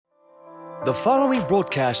The following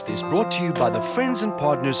broadcast is brought to you by the friends and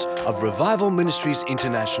partners of Revival Ministries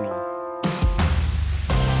International.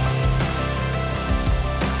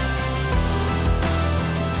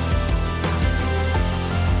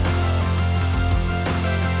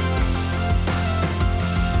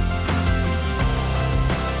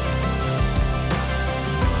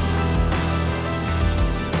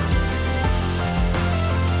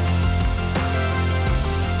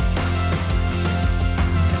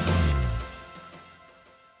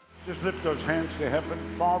 Just lift those hands to heaven.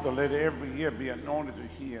 Father, let every ear be anointed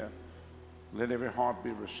to hear. Let every heart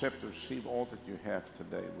be receptive to receive all that you have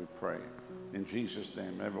today, we pray. In Jesus'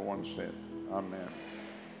 name, everyone said, Amen.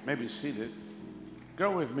 You may be seated.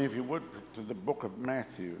 Go with me, if you would, to the book of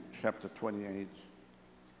Matthew, chapter 28.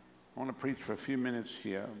 I want to preach for a few minutes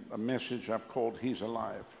here, a message I've called, He's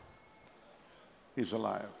Alive. He's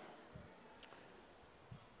alive.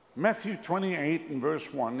 Matthew 28 and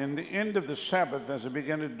verse 1, in the end of the Sabbath, as it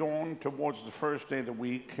began to dawn towards the first day of the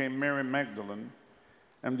week, came Mary Magdalene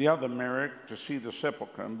and the other Mary to see the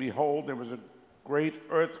sepulchre. And behold, there was a great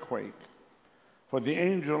earthquake, for the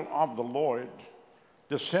angel of the Lord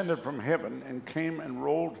descended from heaven and came and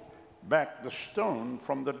rolled back the stone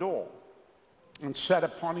from the door and sat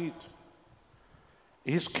upon it.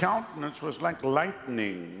 His countenance was like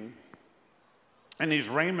lightning, and his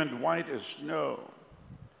raiment white as snow.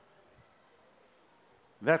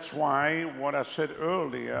 That's why what I said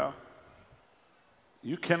earlier,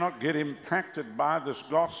 you cannot get impacted by this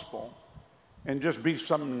gospel and just be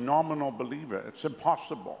some nominal believer. It's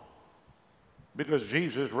impossible. Because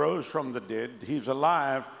Jesus rose from the dead, he's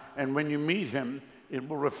alive, and when you meet him, it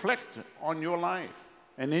will reflect on your life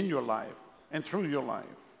and in your life and through your life.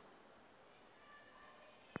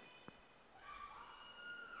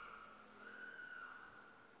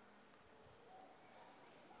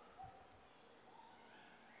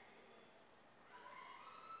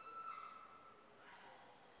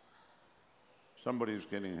 Somebody's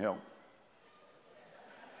getting help.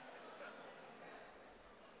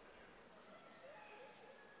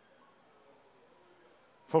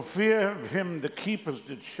 For fear of him, the keepers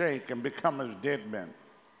did shake and become as dead men.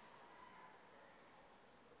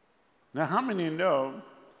 Now, how many know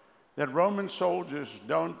that Roman soldiers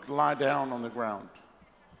don't lie down on the ground?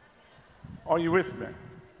 Are you with me?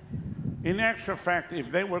 In actual fact,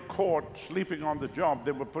 if they were caught sleeping on the job,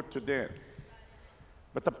 they were put to death.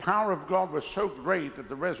 But the power of God was so great at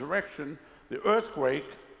the resurrection, the earthquake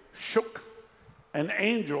shook. An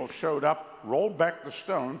angel showed up, rolled back the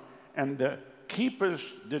stone, and the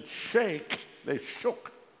keepers did shake. They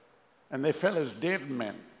shook, and they fell as dead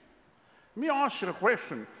men. Let me ask you a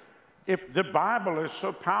question. If the Bible is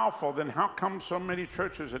so powerful, then how come so many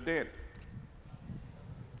churches are dead?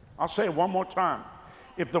 I'll say it one more time.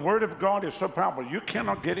 If the Word of God is so powerful, you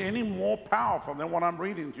cannot get any more powerful than what I'm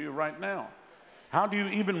reading to you right now. How do you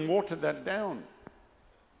even water that down?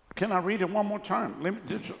 Can I read it one more time? Let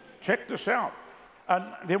me check this out.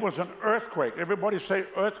 There was an earthquake. Everybody say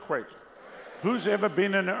earthquake. Who's ever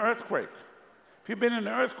been in an earthquake? If you've been in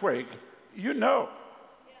an earthquake, you know.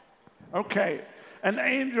 Okay. An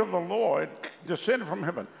angel of the Lord descended from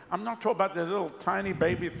heaven. I'm not talking about the little tiny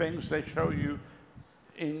baby things they show you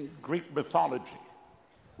in Greek mythology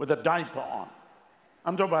with a diaper on.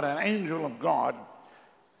 I'm talking about an angel of God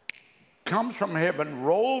comes from heaven,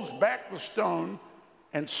 rolls back the stone,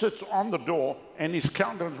 and sits on the door, and his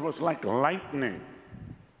countenance was like lightning.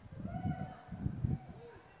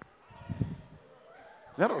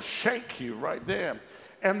 That'll shake you right there.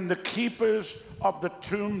 And the keepers of the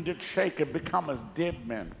tomb did shake and become as dead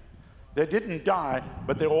men. They didn't die,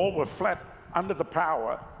 but they all were flat under the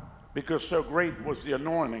power, because so great was the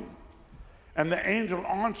anointing. And the angel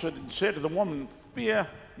answered and said to the woman, fear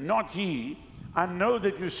not ye, I know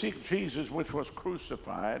that you seek Jesus, which was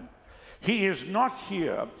crucified. He is not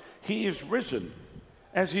here. He is risen.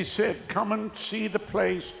 As he said, come and see the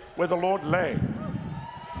place where the Lord lay.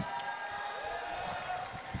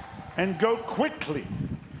 And go quickly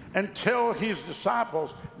and tell his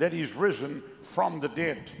disciples that he's risen from the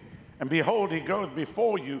dead. And behold, he goes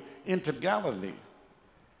before you into Galilee.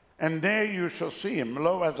 And there you shall see him,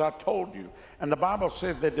 lo, as I told you. And the Bible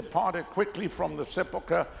says they departed quickly from the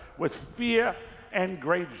sepulchre with fear and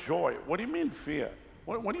great joy. What do you mean fear?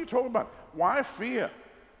 What are you talking about? Why fear?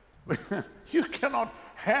 You cannot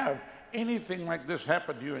have anything like this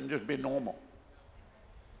happen to you and just be normal.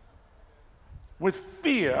 With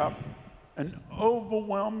fear, an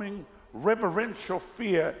overwhelming reverential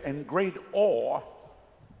fear and great awe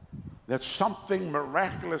that something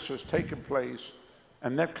miraculous has taken place,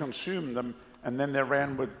 and that consumed them, and then they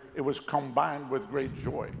ran with, it was combined with great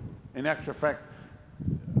joy. In actual fact,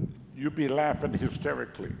 you'd be laughing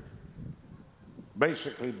hysterically,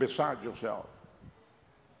 basically beside yourself,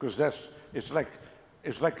 because it's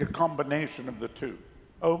like a combination of the two.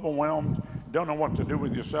 Overwhelmed, don't know what to do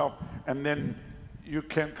with yourself, and then you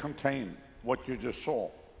can't contain what you just saw.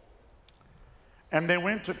 And they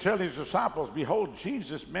went to tell his disciples, behold,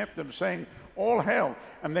 Jesus met them, saying, all hail.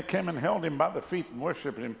 And they came and held him by the feet and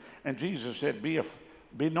worshiped him. And Jesus said, be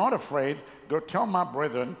not afraid. Go tell my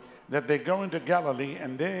brethren that they go into Galilee,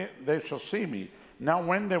 and there they shall see me. Now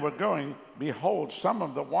when they were going, behold, some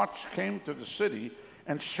of the watch came to the city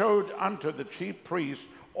and showed unto the chief priests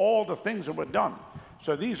all the things that were done.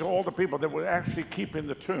 So these are all the people that were actually keeping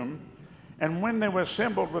the tomb. And when they were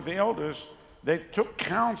assembled with the elders, they took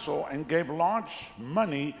counsel and gave large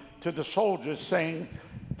money to the soldiers, saying,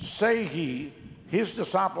 say his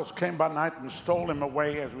disciples came by night and stole him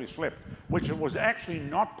away as we slept, which was actually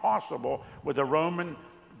not possible with a Roman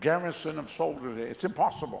garrison of soldiers there. It's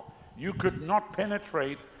impossible. You could not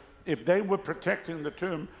penetrate. If they were protecting the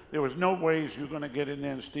tomb, there was no ways you're going to get in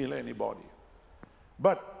there and steal anybody.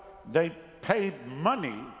 But they paid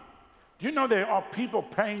money. Do you know there are people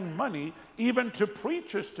paying money, even to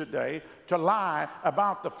preachers today, to lie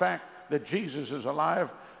about the fact that Jesus is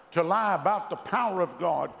alive, to lie about the power of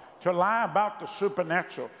God, to lie about the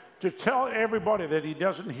supernatural, to tell everybody that he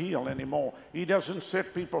doesn't heal anymore, he doesn't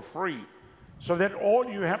set people free, so that all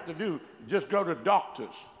you have to do is just go to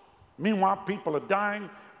doctors. Meanwhile, people are dying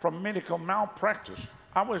from medical malpractice.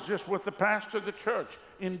 I was just with the pastor of the church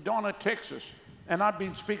in Donna, Texas, and I've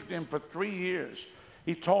been speaking to him for 3 years.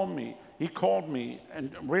 He told me, he called me,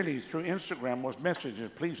 and really through Instagram was messages,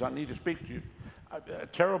 please, I need to speak to you.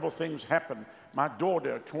 Terrible things happened. My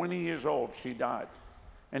daughter, 20 years old, she died.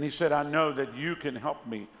 And he said, I know that you can help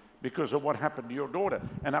me because of what happened to your daughter.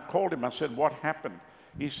 And I called him, I said, what happened?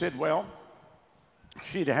 He said, well,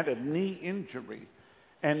 she'd had a knee injury,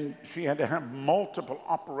 and she had to have multiple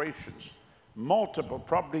operations. Multiple,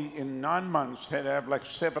 probably in 9 months, had to have like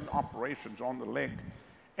 7 operations on the leg.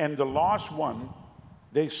 And the last one,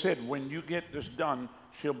 they said, when you get this done,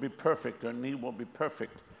 she'll be perfect, her knee will be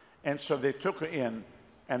perfect. And so they took her in,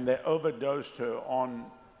 and they overdosed her on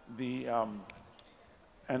the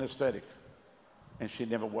anesthetic, and she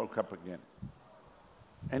never woke up again.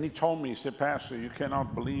 And he told me, he said, Pastor, you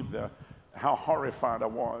cannot believe how horrified I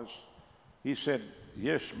was. He said,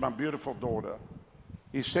 yes, my beautiful daughter,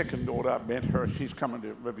 his second daughter, I met her, she's coming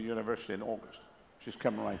to River University in August. She's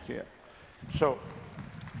coming right here. So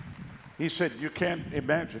he said, you can't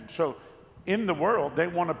imagine. So in the world, they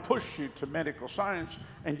want to push you to medical science,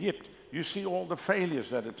 and yet you see all the failures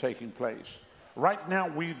that are taking place. Right now,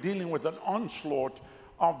 we're dealing with an onslaught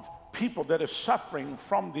of people that are suffering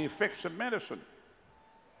from the effects of medicine,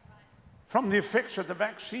 from the effects of the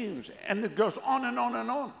vaccines, and it goes on and on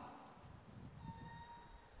and on.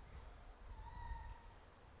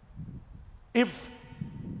 If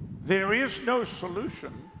there is no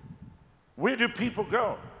solution, where do people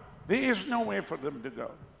go? There is nowhere for them to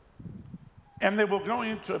go. And they will go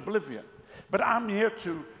into oblivion. But I'm here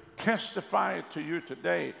to testify to you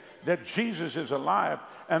today that Jesus is alive,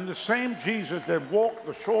 and the same Jesus that walked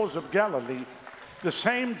the shores of Galilee, the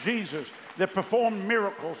same Jesus that performed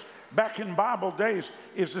miracles back in Bible days,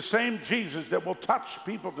 is the same Jesus that will touch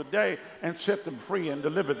people today and set them free and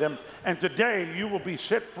deliver them. And today you will be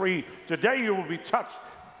set free. Today you will be touched.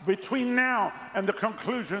 Between now and the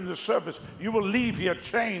conclusion of the service, you will leave here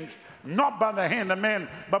changed, not by the hand of man,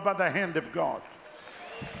 but by the hand of God.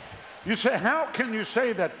 You say, how can you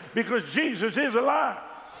say that? Because Jesus is alive.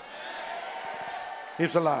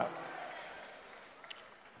 He's alive.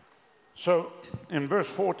 So in verse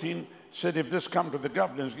 14, said, if this come to the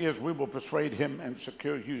governor's ears, we will persuade him and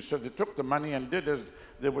secure you. So they took the money and did as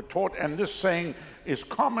they were taught. And this saying is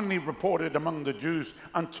commonly reported among the Jews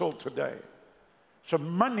until today. So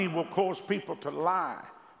money will cause people to lie.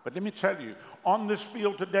 But let me tell you, on this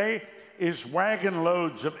field today is wagon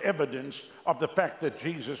loads of evidence of the fact that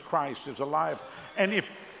Jesus Christ is alive. And if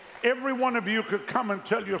every one of you could come and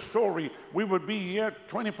tell your story, we would be here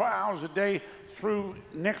 24 hours a day through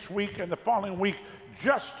next week and the following week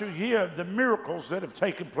just to hear the miracles that have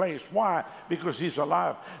taken place. Why? Because he's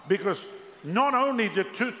alive. Because not only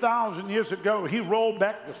did 2,000 years ago he rolled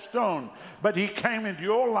back the stone, but he came into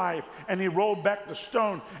your life and he rolled back the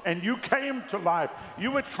stone and you came to life.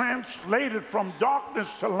 You were translated from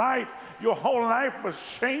darkness to light. Your whole life was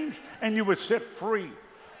changed and you were set free.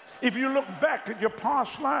 If you look back at your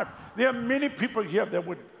past life, there are many people here that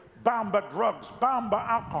were bound by drugs, bound by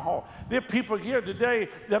alcohol. There are people here today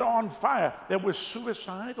that are on fire, that were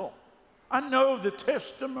suicidal. I know the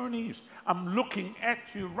testimonies. I'm looking at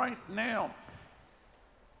you right now.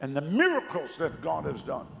 And the miracles that God has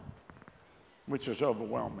done. which is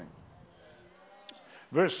overwhelming.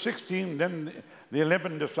 Verse 16, then the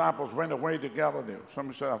 11 disciples went away to Galilee.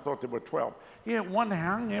 Somebody said, I thought there were 12. Yeah, one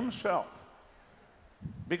hung himself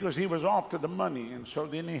because he was after the money, and so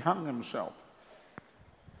then he hung himself.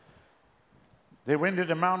 They went to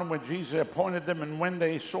the mountain where Jesus appointed them, and when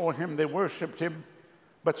they saw him, they worshipped him,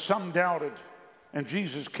 but some doubted. And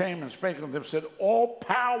Jesus came and spake unto them, said, all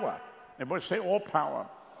power, everybody say all power,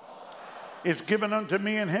 is given unto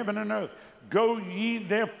me in heaven and earth. Go ye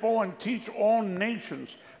therefore and teach all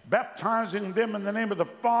nations, baptizing them in the name of the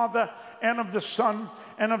Father and of the Son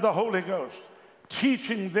and of the Holy Ghost,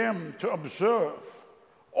 teaching them to observe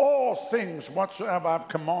all things whatsoever I've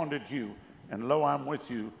commanded you. And lo, I'm with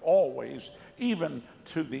you always, even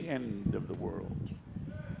to the end of the world.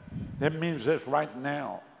 That means this right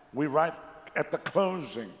now. We're right at the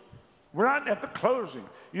closing. Right at the closing.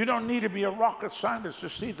 You don't need to be a rocket scientist to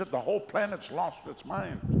see that the whole planet's lost its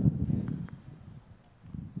mind.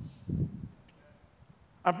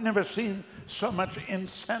 I've never seen so much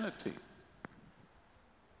insanity.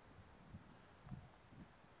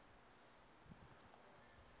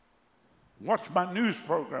 Watch my news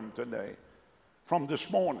program today from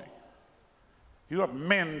this morning. You have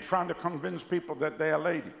men trying to convince people that they are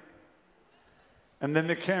lady. And then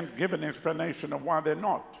they can't give an explanation of why they're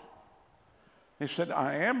not. They said,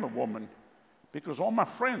 I am a woman because all my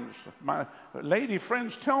friends, my lady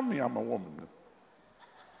friends tell me I'm a woman.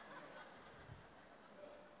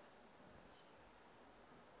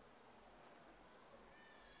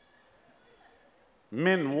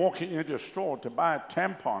 Men walking into a store to buy a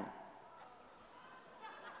tampon.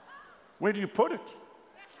 Where do you put it?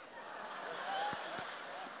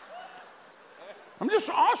 I'm just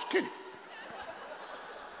asking.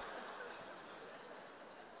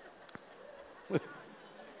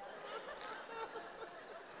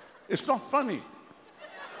 It's not funny.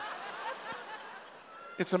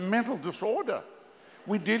 It's a mental disorder.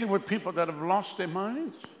 We're dealing with people that have lost their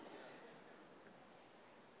minds.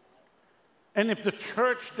 And if the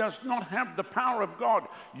church does not have the power of God,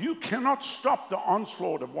 you cannot stop the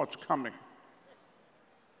onslaught of what's coming.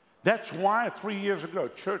 That's why 3 years ago,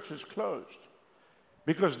 churches closed.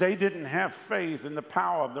 Because they didn't have faith in the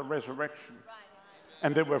power of the resurrection.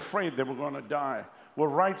 And they were afraid they were going to die. Well,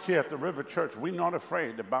 right here at the River Church, we're not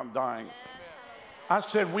afraid about dying. I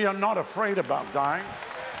said we are not afraid about dying.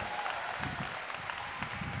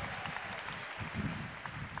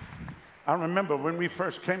 I remember when we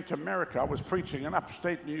first came to America, I was preaching in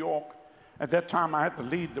upstate New York. At that time, I had to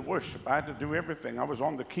lead the worship. I had to do everything. I was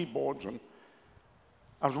on the keyboards, and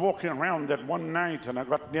I was walking around that one night, and I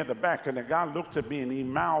got near the back, and a guy looked at me, and he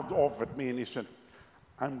mouthed off at me, and he said,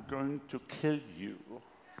 I'm going to kill you.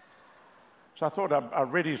 So I thought I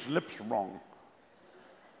read his lips wrong.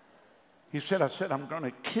 He said, I'm going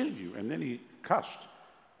to kill you. And then he cussed,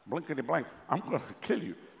 blinkety blank, I'm going to kill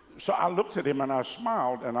you. So I looked at him and I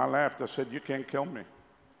smiled and I laughed. I said, you can't kill me.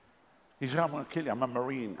 He said, I'm going to kill you. I'm a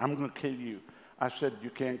Marine. I'm going to kill you. I said,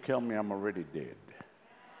 you can't kill me. I'm already dead.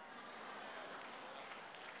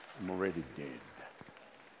 I'm already dead.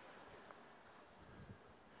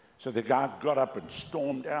 So the guy got up and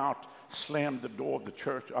stormed out, slammed the door of the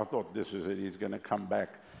church. I thought, this is it. He's going to come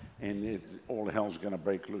back and all hell's going to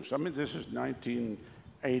break loose. I mean, this is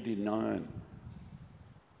 1989,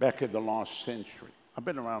 back in the last century. I've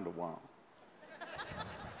been around a while.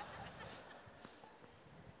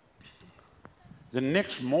 The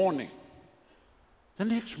next morning,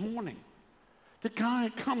 the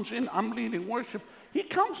guy comes in. I'm leading worship. He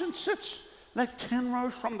comes and sits like 10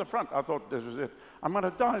 rows from the front. I thought, this is it. I'm going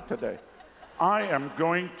to die today. I am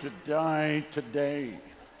going to die today.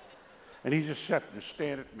 And he just sat and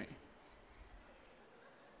stared at me.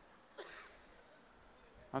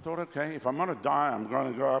 I thought, okay, if I'm going to die, I'm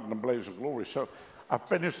going to go out in a blaze of glory. So I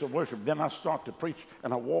finished the worship. Then I start to preach,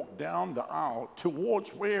 and I walk down the aisle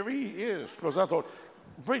towards where he is. Because I thought,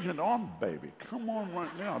 bring it on, baby. Come on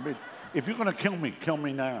right now. I mean, if you're going to kill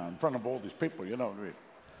me now in front of all these people, you know what I mean?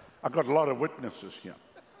 I've got a lot of witnesses here.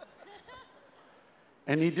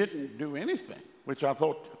 And he didn't do anything, which I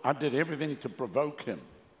thought I did everything to provoke him.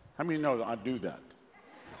 How many know that I do that?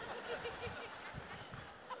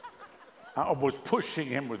 I was pushing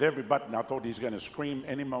him with every button. I thought he's going to scream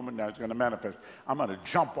any moment now. He's going to manifest. I'm going to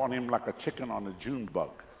jump on him like a chicken on a June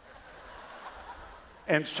bug.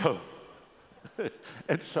 And so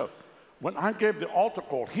when I gave the altar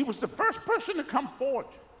call, he was the first person to come forward.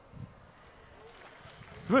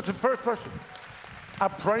 He was the first person. I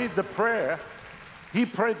prayed the prayer. He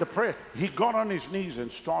prayed the prayer. He got on his knees and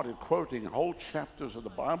started quoting whole chapters of the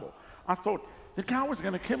Bible. I thought, the guy was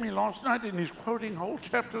going to kill me last night, and he's quoting whole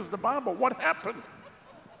chapters of the Bible. What happened?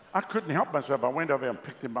 I couldn't help myself. I went over and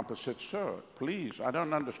picked him up and said, "Sir, please, I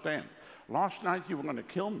don't understand. Last night you were going to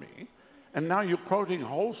kill me, and now you're quoting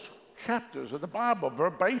whole chapters of the Bible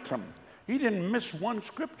verbatim. He didn't miss one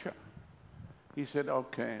scripture." He said,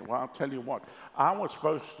 "Okay, well, I'll tell you what. I was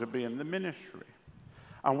supposed to be in the ministry.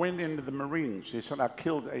 I went into the Marines." He said, "I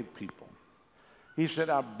killed 8 people. He said,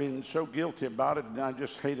 I've been so guilty about it, and I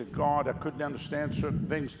just hated God. I couldn't understand certain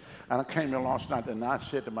things. And I came here last night, and I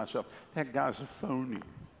said to myself, that guy's a phony."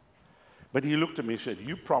 But he looked at me and said,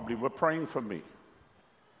 "You probably were praying for me."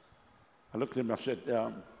 I looked at him and I said,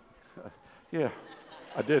 "Yeah,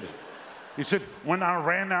 I did." He said, "When I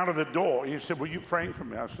ran out of the door," he said, "Were you praying for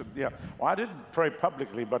me?" I said, "Yeah." Well, I didn't pray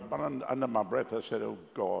publicly, but under my breath, I said, "Oh,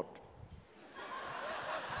 God,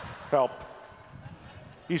 help."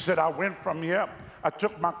 He said, "I went from here. I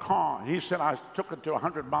took my car." He said, "I took it to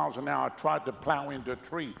 100 miles an hour. I tried to plow into a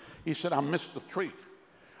tree." He said, "I missed the tree.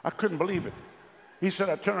 I couldn't believe it." He said,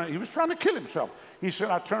 "I turned around." He was trying to kill himself. He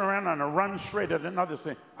said, "I turned around and I run straight at another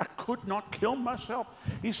thing. I could not kill myself."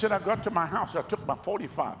 He said, "I got to my house. I took my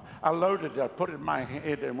 45. I loaded it. I put it in my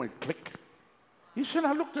head and went click." He said,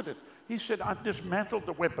 "I looked at it." He said, "I dismantled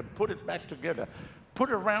the weapon, put it back together, put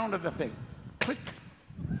it around in the thing, click."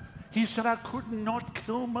 He said, "I could not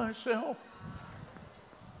kill myself.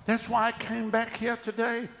 That's why I came back here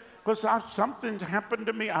today, because something's happened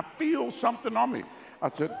to me. I feel something on me." I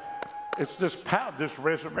said, "It's this power, this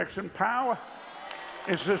resurrection power.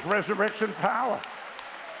 It's this resurrection power,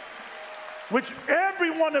 which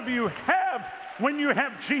every one of you have when you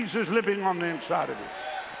have Jesus living on the inside of you."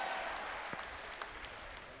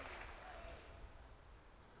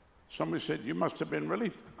 Somebody said, "You must have been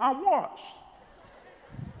relieved." I was.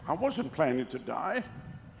 I wasn't planning to die.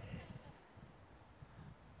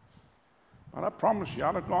 But I promise you,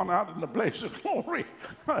 I'd have gone out in the blaze of glory.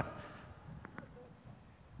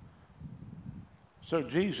 So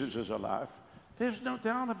Jesus is alive. There's no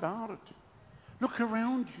doubt about it. Look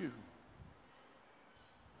around you.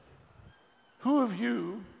 Who of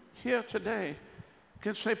you here today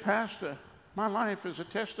can say, "Pastor, my life is a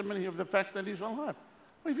testimony of the fact that he's alive"?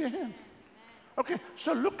 Wave your hand. Okay,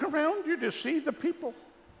 so look around you to see the people.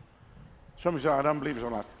 Somebody said, "I don't believe he's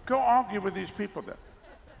alive." Go argue with these people then.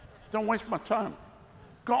 Don't waste my time.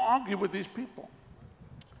 Go argue with these people.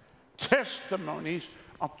 Testimonies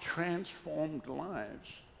of transformed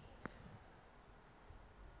lives.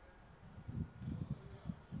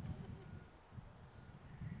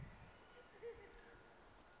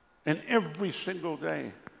 And every single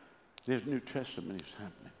day, there's new testimonies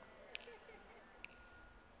happening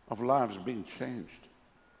of lives being changed.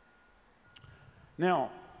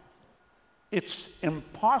 Now, it's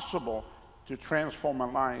impossible to transform a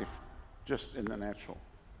life just in the natural.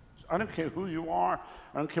 I don't care who you are.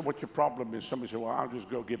 I don't care what your problem is. Somebody said, "Well, I'll just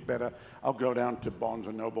go get better. I'll go down to Barnes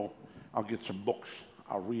 & Noble. I'll get some books.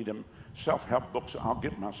 I'll read them. Self-help books. I'll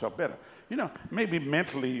get myself better." You know, maybe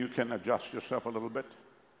mentally you can adjust yourself a little bit.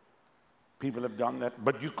 People have done that.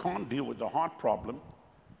 But you can't deal with the heart problem.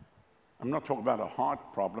 I'm not talking about a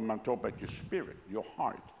heart problem. I'm talking about your spirit, your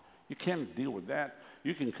heart. You can't deal with that.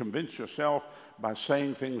 You can convince yourself by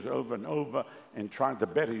saying things over and over and trying to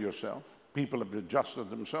better yourself. People have adjusted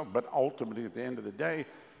themselves, but ultimately at the end of the day,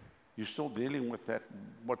 you're still dealing with that,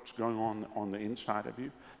 what's going on the inside of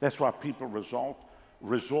you. That's why people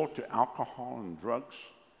resort to alcohol and drugs,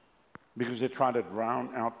 because they try to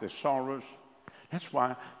drown out their sorrows. That's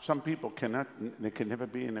why some people can never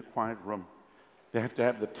be in a quiet room. They have to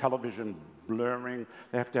have the television blurring.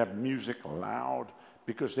 They have to have music loud,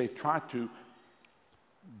 because they try to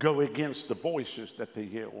go against the voices that they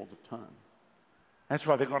hear all the time. That's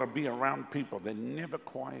why they've got to be around people. They're never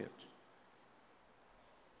quiet.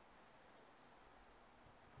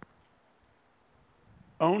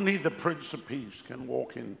 Only the Prince of Peace can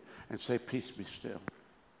walk in and say, "Peace, be still."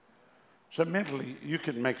 So mentally, you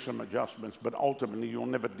can make some adjustments, but ultimately, you'll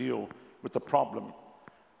never deal with the problem,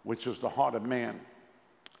 which is the heart of man.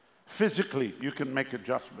 Physically, you can make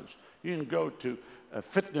adjustments. You can go to a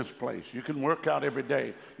fitness place. You can work out every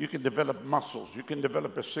day. You can develop muscles. You can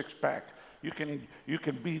develop a six-pack. You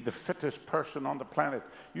can be the fittest person on the planet.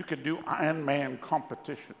 You can do Ironman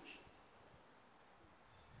competitions.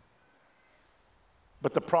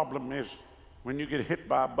 But the problem is when you get hit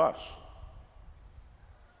by a bus,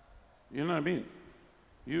 you know what I mean?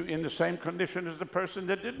 You're in the same condition as the person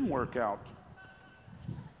that didn't work out.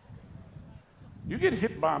 You get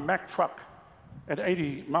hit by a Mack truck at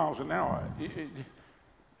 80 miles an hour,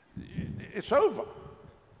 it's over.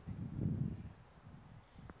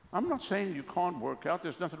 I'm not saying you can't work out.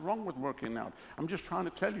 There's nothing wrong with working out. I'm just trying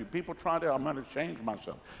to tell you, people try to, I'm going to change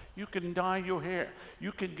myself. You can dye your hair.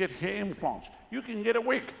 You can get hair implants. You can get a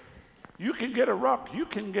wig. You can get a rock. You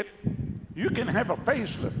can have a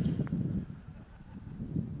facelift.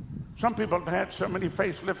 Some people have had so many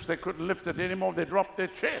facelifts they couldn't lift it anymore. They dropped their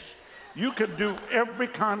chest. You can do every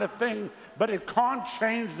kind of thing, but it can't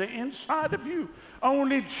change the inside of you.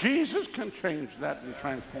 Only Jesus can change that and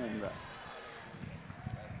transform that.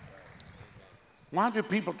 Why do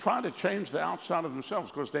people try to change the outside of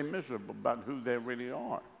themselves? Because they're miserable about who they really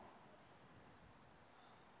are.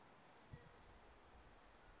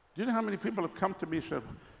 Do you know how many people have come to me and said,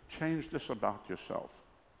 change this about yourself?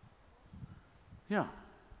 Yeah.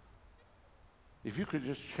 If you could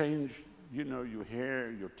just change, your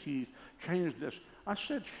hair, your teeth, change this. I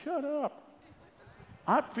said, shut up.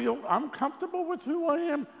 I'm comfortable with who I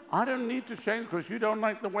am. I don't need to change because you don't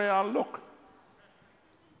like the way I look.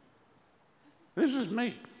 This is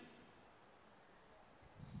me.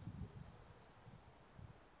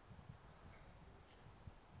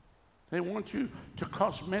 They want you to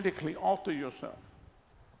cosmetically alter yourself.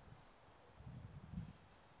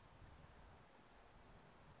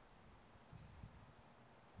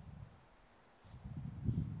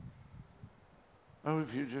 Oh,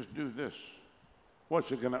 if you just do this,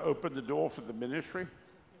 what's it going to open the door for the ministry?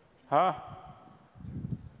 Huh?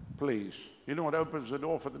 Please. You know what opens the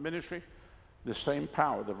door for the ministry? The same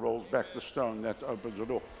power that rolls back the stone that opens the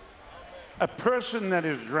door. A person that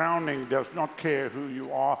is drowning does not care who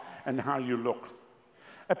you are and how you look.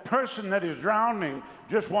 A person that is drowning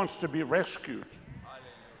just wants to be rescued.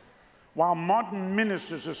 While modern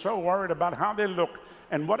ministers are so worried about how they look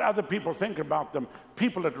and what other people think about them,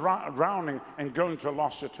 people are drowning and going to a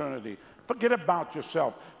lost eternity. Forget about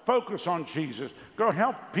yourself. Focus on Jesus. Go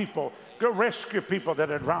help people. Go rescue people that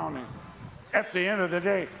are drowning. At the end of the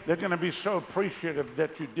day, they're going to be so appreciative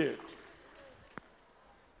that you did.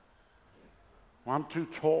 Well, I'm too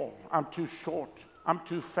tall. I'm too short. I'm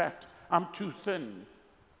too fat. I'm too thin.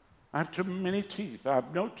 I have too many teeth. I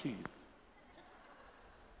have no teeth.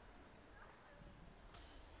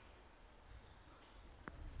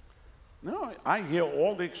 No, I hear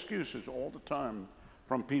all the excuses all the time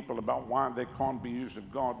from people about why they can't be used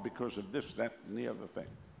of God because of this, that, and the other thing.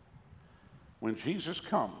 When Jesus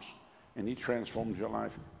comes and he transforms your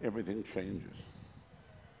life, everything changes.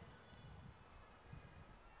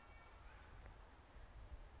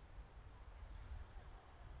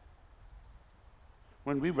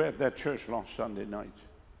 When we were at that church last Sunday night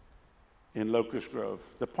in Locust Grove,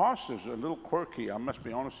 the pastor's a little quirky, I must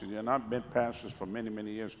be honest with you, and I've been pastors for many,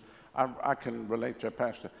 many years. I can relate to a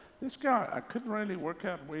pastor. This guy, I couldn't really work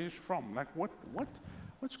out where he's from. Like,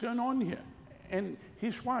 what's going on here? And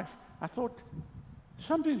his wife, I thought,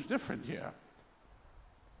 something's different here.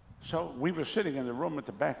 So we were sitting in the room at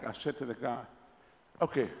the back. I said to the guy,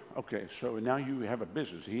 okay, so now you have a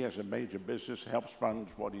business. He has a major business, helps fund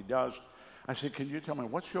what he does. I said, can you tell me,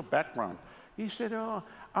 what's your background? He said,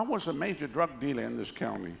 I was a major drug dealer in this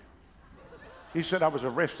county. He said, I was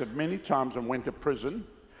arrested many times and went to prison.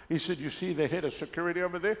 He said, you see the head of security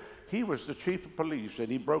over there? He was the chief of police, and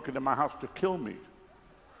he broke into my house to kill me.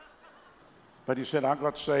 But he said, I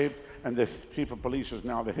got saved, and the chief of police is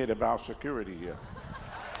now the head of our security here.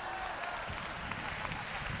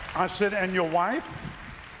 I said, and your wife?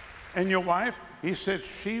 And your wife? He said,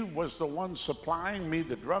 she was the one supplying me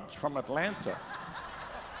the drugs from Atlanta.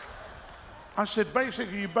 I said,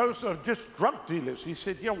 basically, you both are just drug dealers. He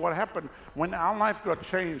said, yeah, what happened when our life got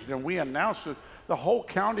changed and we announced it, the whole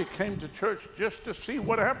county came to church just to see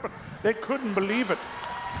what happened. They couldn't believe it.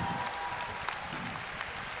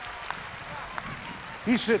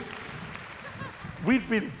 He said, we'd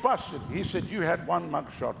been busted. He said, you had one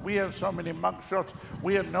mugshot. We had so many mugshots,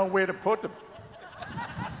 we had nowhere to put them.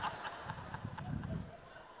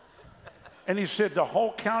 And he said, the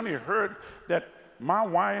whole county heard that my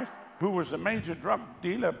wife, who was a major drug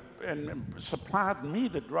dealer and supplied me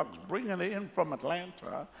the drugs, bringing it in from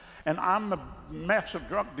Atlanta, and I'm a massive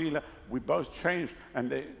drug dealer. We both changed, and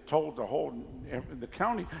they told the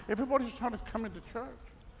county, everybody started coming to church.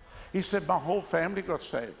 He said, my whole family got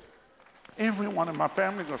saved. Everyone in my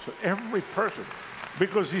family got saved, every person,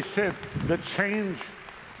 because he said the change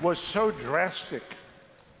was so drastic.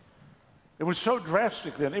 It was so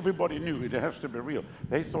drastic that everybody knew it has to be real.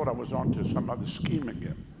 They thought I was onto some other scheme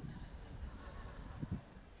again.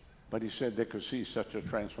 But he said they could see such a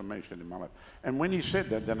transformation in my life. And when he said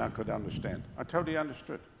that, then I could understand. I totally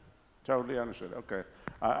understood. Totally understood. Okay,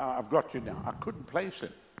 I've got you now. I couldn't place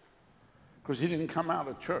him because he didn't come out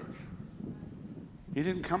of church. He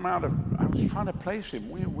didn't come out of, I was trying to place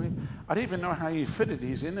him. I didn't even know how he fitted.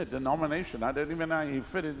 He's in a denomination. I didn't even know how he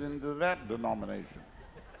fitted into that denomination.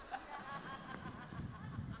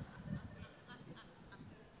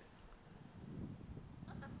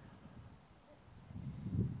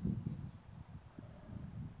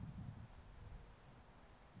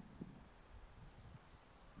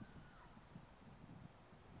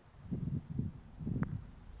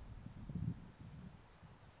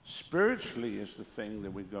 Spiritually is the thing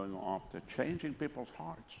that we're going after, changing people's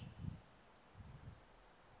hearts.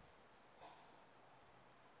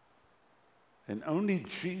 And only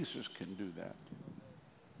Jesus can do that.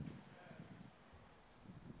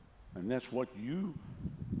 And that's what you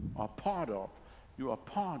are part of. You are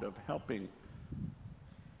part of helping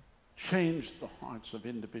change the hearts of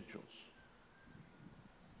individuals.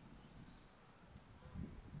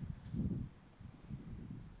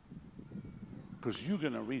 Because you're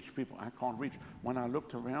going to reach people I can't reach. When I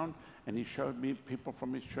looked around and he showed me people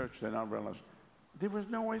from his church, then I realized there was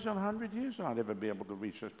no ways in 100 years I'd ever be able to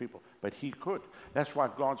reach those people. But he could. That's why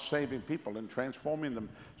God's saving people and transforming them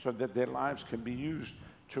so that their lives can be used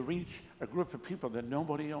to reach a group of people that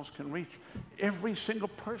nobody else can reach. Every single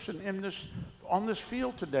person on this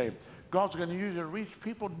field today, God's going to use it to reach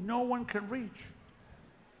people no one can reach.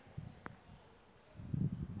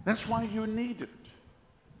 That's why you need it.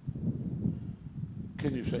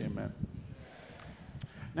 Can you say amen?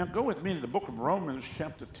 Now go with me to the book of Romans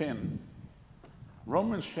chapter 10.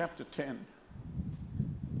 Romans chapter 10.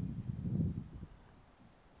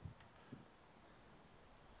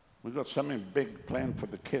 We've got something big planned for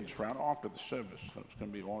the kids right after the service, so it's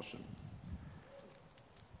going to be awesome.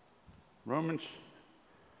 Romans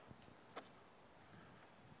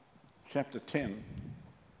chapter 10.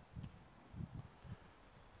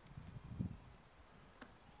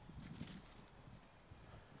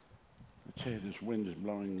 I tell you, this wind is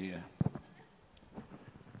blowing the air.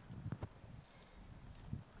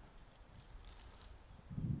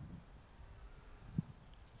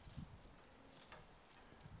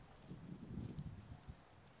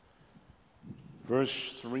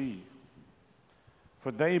 Verse 3,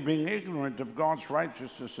 for they being ignorant of God's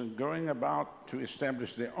righteousness and going about to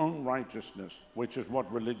establish their own righteousness, which is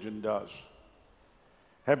what religion does,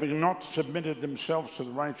 having not submitted themselves to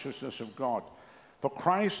the righteousness of God. For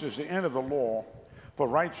Christ is the end of the law, for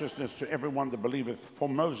righteousness to everyone that believeth. For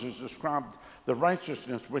Moses described the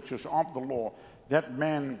righteousness which is of the law, that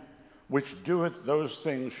man which doeth those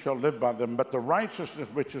things shall live by them. But the righteousness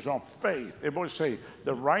which is of faith, everybody say,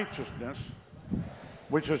 the righteousness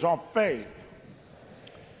which is of faith,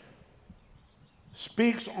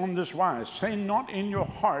 speaks on this wise, say not in your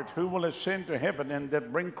heart who will ascend to heaven and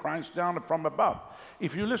that bring Christ down from above.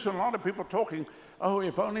 If you listen to a lot of people talking, oh,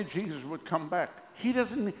 if only Jesus would come back.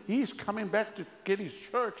 He's coming back to get his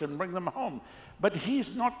church and bring them home. But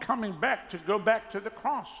he's not coming back to go back to the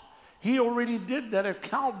cross. He already did that at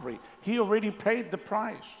Calvary. He already paid the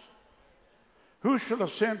price. Who shall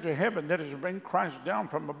ascend to heaven that is to bring Christ down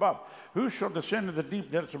from above? Who shall descend to the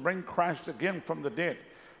deep that is to bring Christ again from the dead?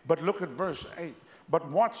 But look at verse 8. But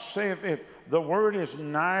what saith it? The word is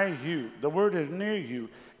nigh you. The word is near you,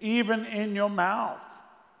 even in your mouth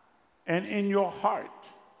and in your heart.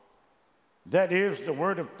 That is the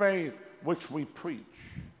word of faith which we preach.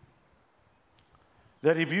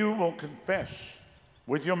 That if you will confess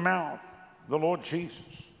with your mouth the Lord Jesus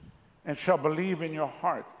and shall believe in your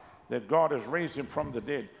heart that God has raised him from the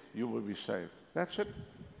dead, you will be saved. That's it.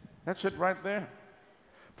 That's it right there.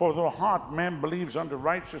 For the heart man believes unto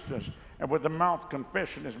righteousness, and with the mouth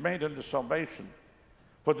confession is made unto salvation.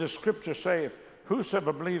 For the scripture saith,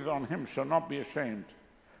 whosoever believeth on him shall not be ashamed.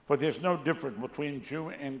 For there's no difference between Jew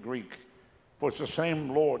and Greek. For it's the same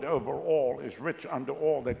Lord over all, is rich unto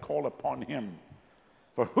all that call upon him.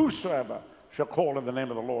 For whosoever shall call in the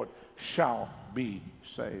name of the Lord shall be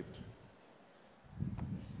saved.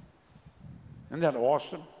 Isn't that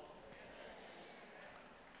awesome?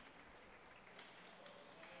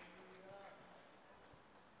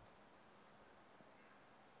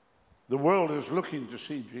 The world is looking to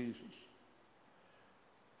see Jesus.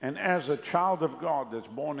 And as a child of God that's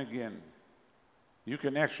born again, you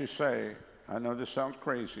can actually say, I know this sounds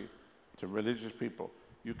crazy to religious people,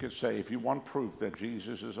 you can say, if you want proof that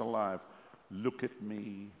Jesus is alive, look at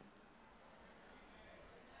me.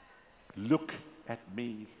 Look at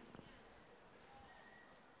me.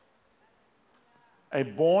 A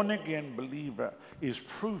born-again believer is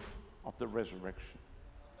proof of the resurrection.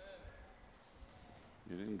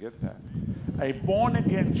 You didn't get that. A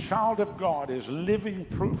born-again child of God is living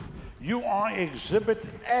proof. You are exhibit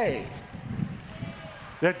A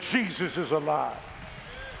that Jesus is alive.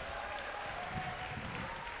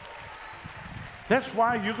 That's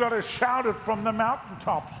why you got to shout it from the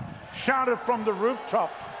mountaintops, shout it from the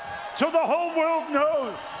rooftops, till the whole world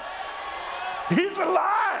knows he's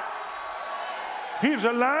alive. He's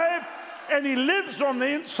alive, and he lives on the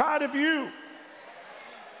inside of you.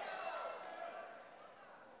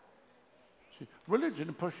 See, religion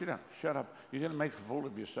will push you down. Shut up. You're going to make a fool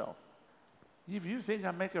of yourself. If you think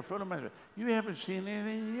I make a fool of myself, you haven't seen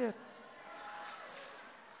anything yet.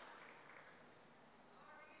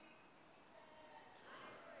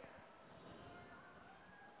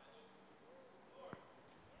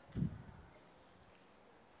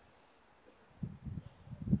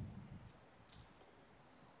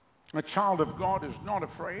 A child of God is not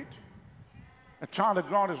afraid. A child of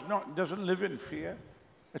God doesn't live in fear.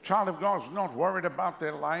 A child of God is not worried about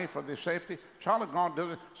their life or their safety. A child of God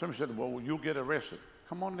doesn't. Somebody said, well, you'll get arrested.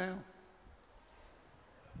 Come on down.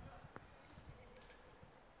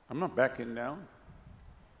 I'm not backing down.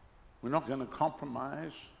 We're not going to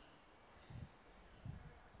compromise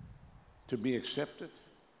to be accepted.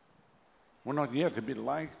 We're not here to be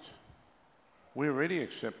liked. We're already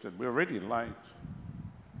accepted. We're already liked.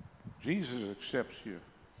 Jesus accepts you,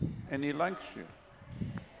 and he likes you.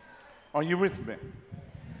 Are you with me?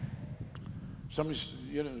 Some,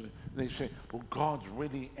 they say, well, God's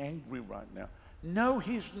really angry right now. No,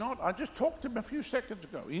 he's not. I just talked to him a few seconds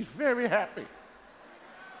ago. He's very happy.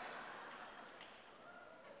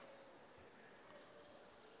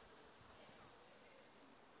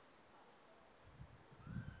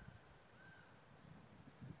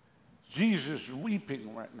 Jesus is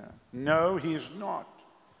weeping right now. No, he's not.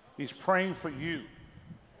 He's praying for you.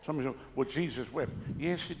 Somebody said, well, Jesus wept.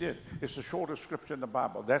 Yes, he did. It's the shortest scripture in the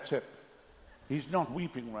Bible. That's it. He's not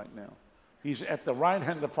weeping right now. He's at the right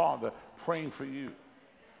hand of the Father praying for you.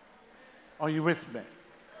 Are you with me?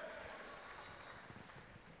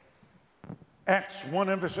 Acts 1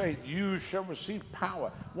 and verse 8, you shall receive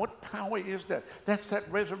power. What power is that? That's that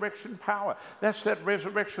resurrection power. That's that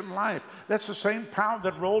resurrection life. That's the same power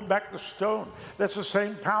that rolled back the stone. That's the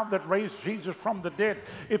same power that raised Jesus from the dead.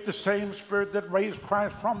 If the same spirit that raised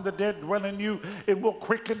Christ from the dead dwell in you, it will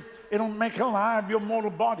quicken, it'll make alive your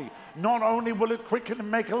mortal body. Not only will it quicken and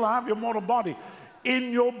make alive your mortal body,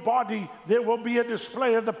 in your body, there will be a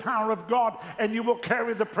display of the power of God, and you will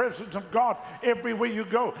carry the presence of God everywhere you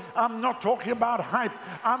go. I'm not talking about hype.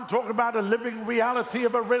 I'm talking about a living reality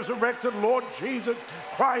of a resurrected Lord Jesus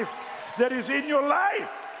Christ that is in your life.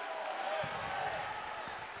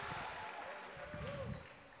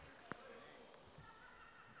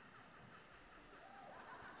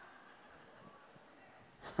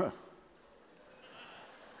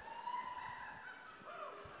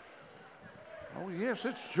 Oh, yes,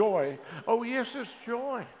 it's joy. Oh, yes, it's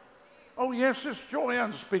joy. Oh, yes, it's joy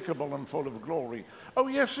unspeakable and full of glory. Oh,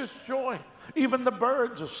 yes, it's joy. Even the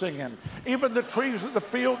birds are singing. Even the trees of the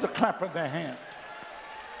field are clapping their hands.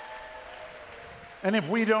 And if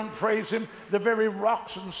we don't praise him, the very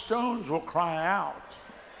rocks and stones will cry out.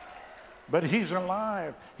 But he's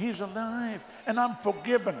alive. He's alive, and I'm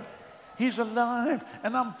forgiven. He's alive,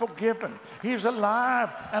 and I'm forgiven. He's alive,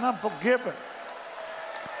 and I'm forgiven.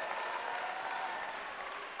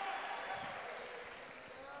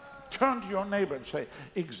 Turn to your neighbor and say,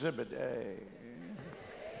 Exhibit A.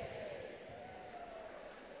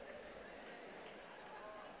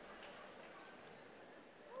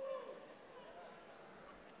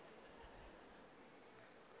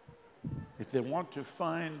 If they want to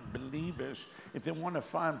find believers, if they want to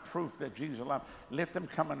find proof that Jesus is alive, let them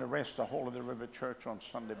come and arrest the whole of the River Church on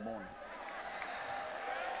Sunday morning.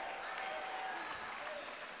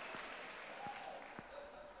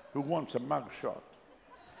 Who wants a mugshot?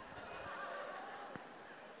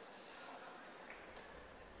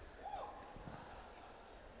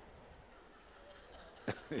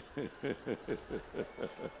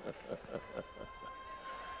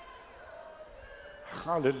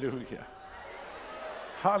 Hallelujah.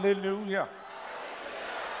 Hallelujah.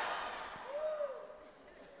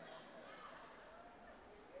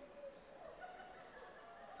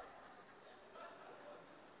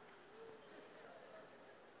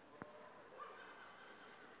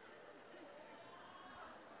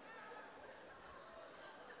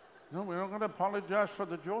 No, we're not going to apologize for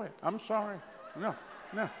the joy. I'm sorry. No.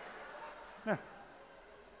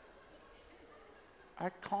 I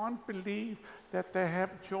can't believe that they have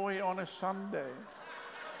joy on a Sunday.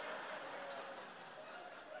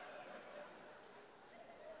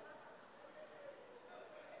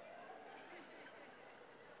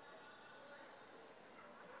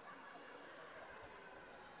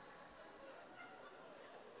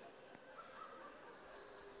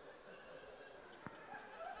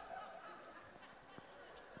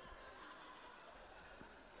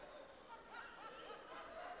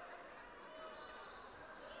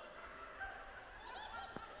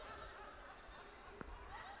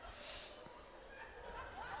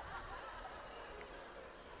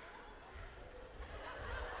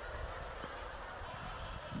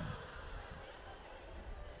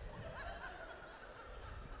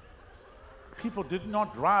 People did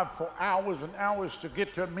not drive for hours and hours to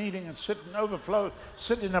get to a meeting and sit in overflow,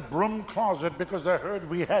 sit in a broom closet because they heard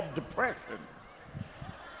we had depression.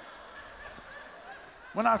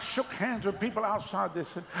 When I shook hands with people outside, they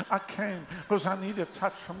said, I came because I need a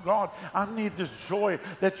touch from God. I need this joy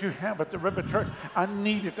that you have at the River Church. I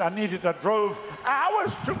need it. I need it. I drove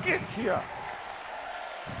hours to get here.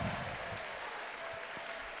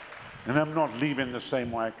 And I'm not leaving the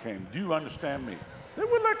same way I came. Do you understand me? They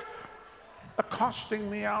were like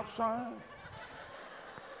accosting me outside.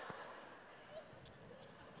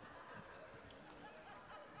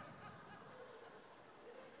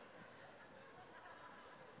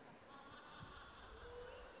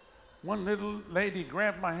 One little lady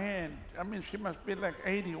grabbed my hand. I mean, she must be like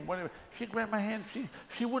 80 or whatever. She grabbed my hand.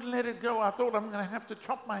 She wouldn't let it go. I thought I'm going to have to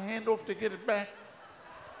chop my hand off to get it back.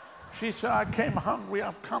 She said, I came hungry.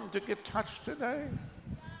 I've come to get touched today.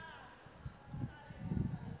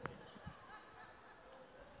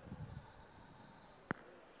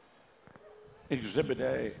 Exhibit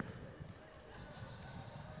A.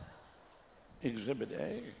 Exhibit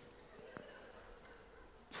A.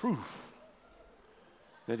 Proof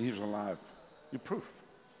that he's alive. You proof.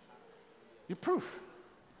 You proof.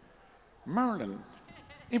 Merlin,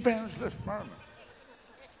 Evangelist Merlin.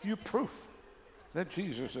 You proof that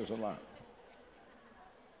Jesus is alive.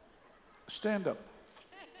 Stand up.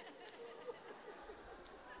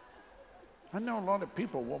 I know a lot of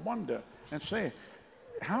people will wonder and say,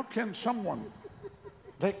 how can someone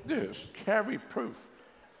like this carry proof?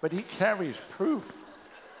 But he carries proof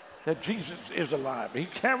that Jesus is alive. He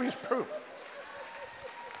carries proof.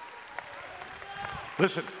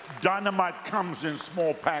 Listen, dynamite comes in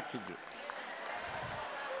small packages.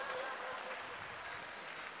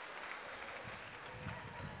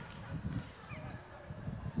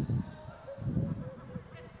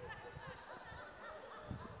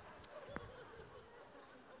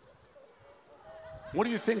 What do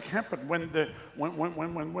you think happened when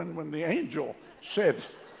the angel said,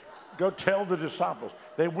 go tell the disciples?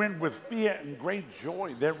 They went with fear and great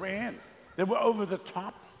joy. They ran. They were over the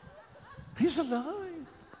top. He's alive.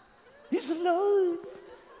 He's alive.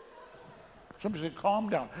 Somebody said, calm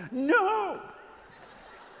down. No.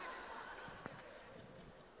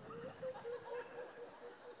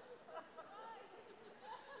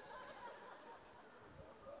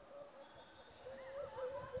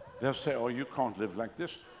 They'll say, oh, you can't live like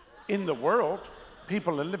this. In the world,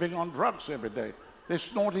 people are living on drugs every day. They're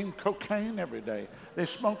snorting cocaine every day. They're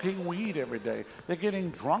smoking weed every day. They're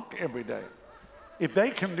getting drunk every day. If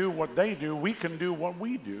they can do what they do, we can do what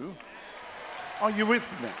we do. Are you with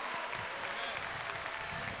me?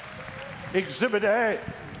 Exhibit A.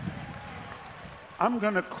 I'm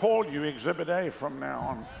going to call you Exhibit A from now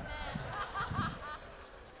on.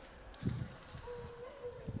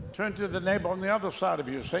 Turn to the neighbor on the other side of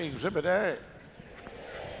you. Say, Exhibit A.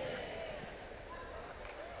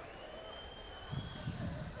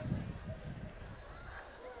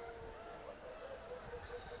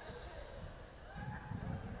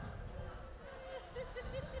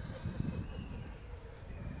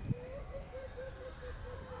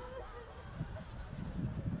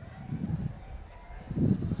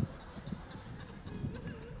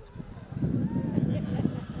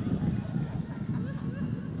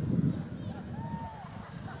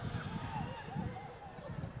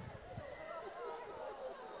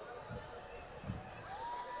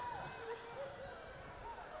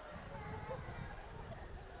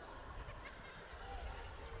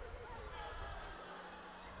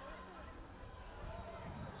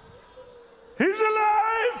 He's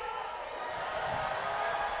alive!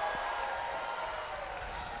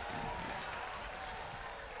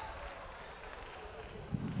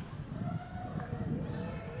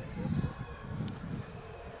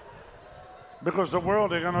 Because the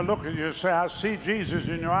world are going to look at you and say, I see Jesus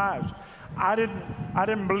in your eyes. I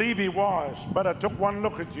didn't believe he was, but I took one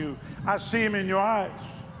look at you. I see him in your eyes.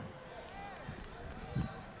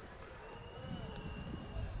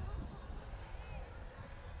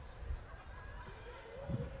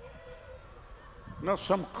 Not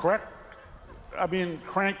some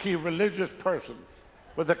cranky religious person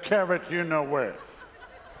with a carrot you know where.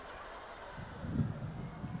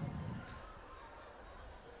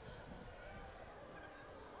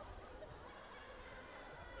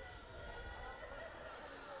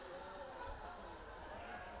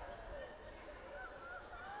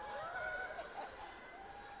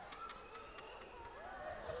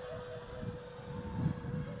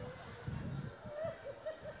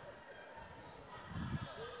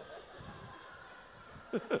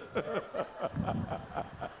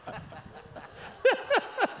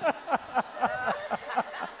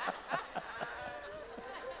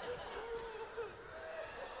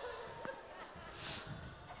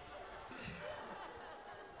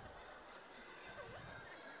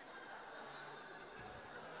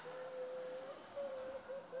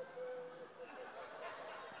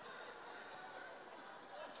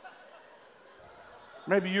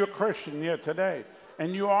 Maybe you're a Christian here today,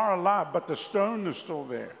 and you are alive, but the stone is still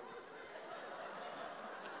there.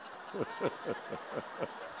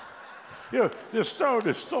 The stone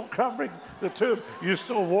is still covering the tomb. You're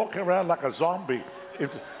still walking around like a zombie.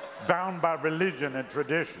 It's bound by religion and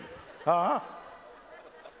tradition. Huh?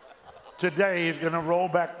 Today, he's going to roll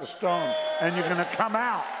back the stone, and you're going to come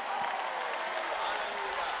out.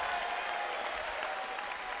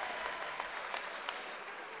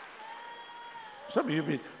 Some of you have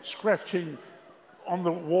been scratching on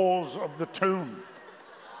the walls of the tomb.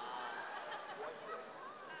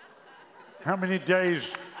 How many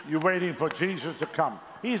days you're waiting for Jesus to come?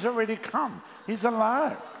 He's already come. He's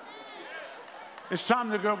alive. It's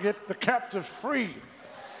time to go get the captives free.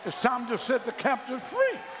 It's time to set the captives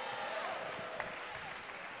free.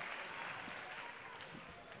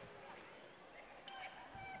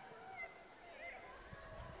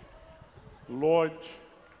 Lord,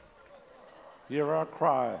 hear our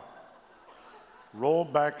cry. Roll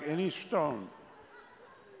back any stone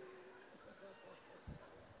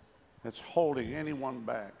that's holding anyone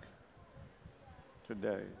back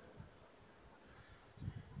today.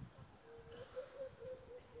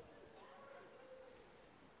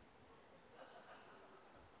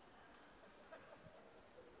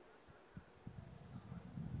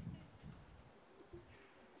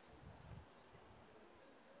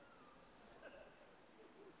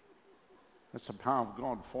 That's the power of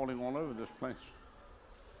God falling all over this place.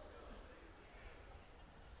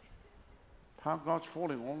 Power of God's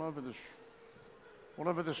falling all over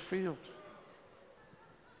this field.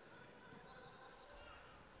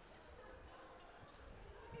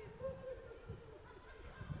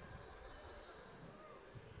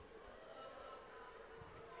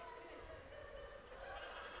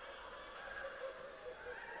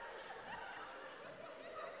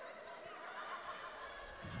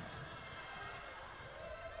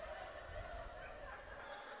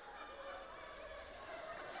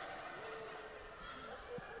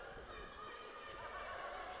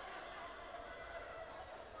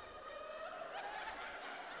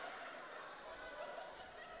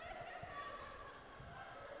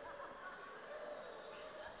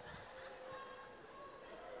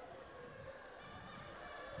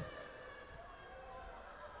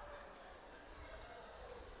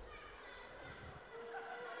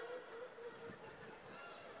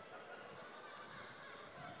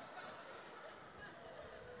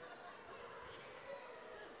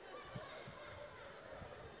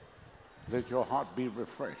 Let your heart be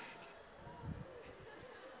refreshed.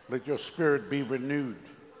 Let your spirit be renewed.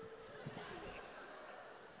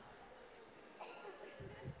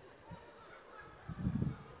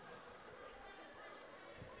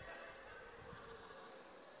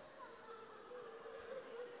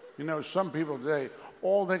 You know, some people today,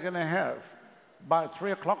 all they're going to have by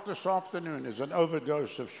 3 o'clock this afternoon is an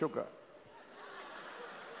overdose of sugar.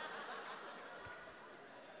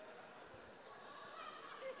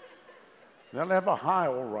 They'll have a high,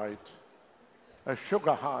 all right, a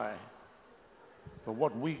sugar high. But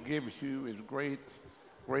what we give you is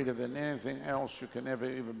greater than anything else you can ever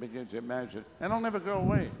even begin to imagine. And it'll never go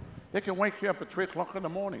away. They can wake you up at 3 o'clock in the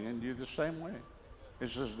morning and you're the same way.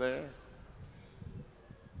 It's just there.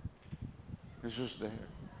 It's just there.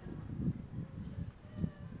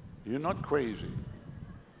 You're not crazy.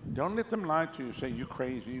 Don't let them lie to you, say you're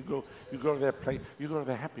crazy. You go to that place, you go to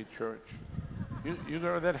the happy church. You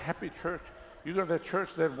go to that happy church. You go to that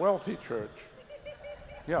church, that wealthy church.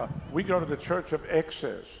 Yeah, we go to the church of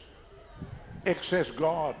excess. Excess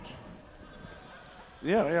God.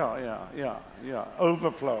 Yeah.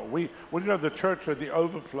 Overflow. We go to the church of the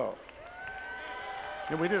overflow.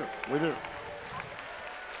 Yeah, we do.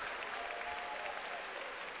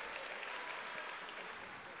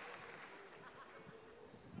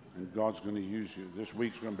 And God's going to use you. This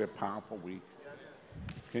week's going to be a powerful week.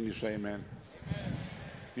 Can you say amen?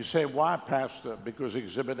 You say, why, Pastor? Because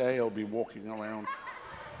Exhibit A will be walking around.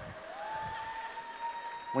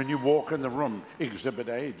 When you walk in the room, Exhibit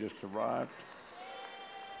A just arrived.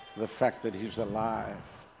 The fact that he's alive.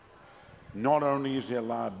 Not only is he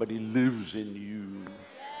alive, but he lives in you.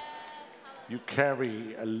 You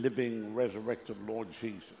carry a living, resurrected Lord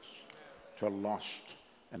Jesus to a lost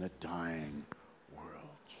and a dying world.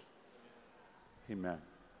 Amen.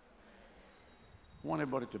 I want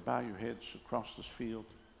everybody to bow your heads across this field.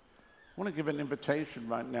 I want to give an invitation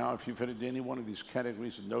right now, if you fit into any one of these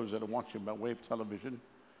categories, and those that are watching by way of television.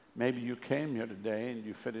 Maybe you came here today and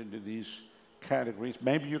you fit into these categories.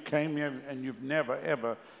 Maybe you came here and you've never,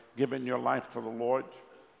 ever given your life to the Lord.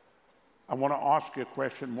 I want to ask you a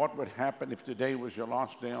question. What would happen if today was your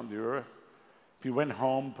last day on the earth? If you went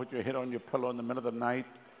home, put your head on your pillow in the middle of the night,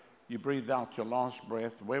 you breathed out your last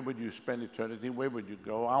breath, where would you spend eternity? Where would you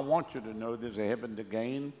go? I want you to know there's a heaven to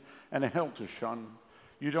gain and a hell to shun.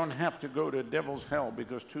 You don't have to go to a devil's hell,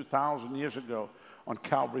 because 2,000 years ago on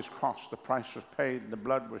Calvary's cross, the price was paid and the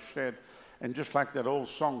blood was shed. And just like that old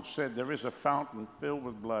song said, there is a fountain filled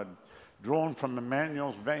with blood, drawn from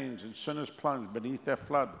Emmanuel's veins, and sinners plunged beneath their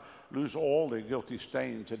flood lose all their guilty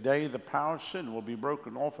stain. Today, the power of sin will be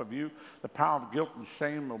broken off of you. The power of guilt and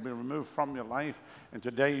shame will be removed from your life. And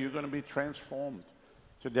today, you're going to be transformed.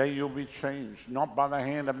 Today, you'll be changed, not by the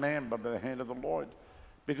hand of man, but by the hand of the Lord.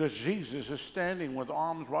 Because Jesus is standing with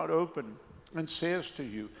arms wide open and says to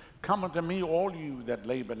you, come unto me, all you that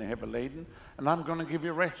labor and are heavy laden, and I'm going to give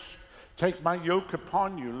you rest. Take my yoke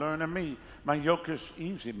upon you, learn of me. My yoke is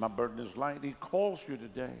easy, my burden is light. He calls you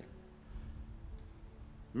today.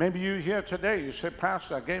 Maybe you're here today, you say,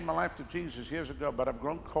 Pastor, I gave my life to Jesus years ago, but I've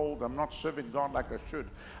grown cold. I'm not serving God like I should.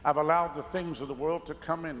 I've allowed the things of the world to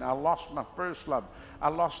come in. I lost my first love. I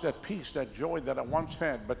lost that peace, that joy that I once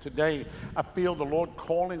had. But today, I feel the Lord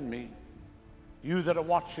calling me. You that are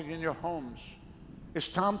watching in your homes, it's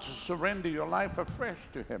time to surrender your life afresh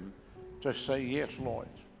to Him. To say, yes, Lord.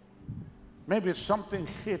 Maybe it's something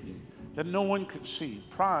hidden that no one could see.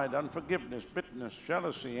 Pride, unforgiveness, bitterness,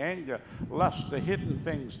 jealousy, anger, lust, the hidden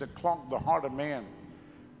things that clog the heart of man.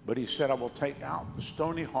 But He said, I will take out the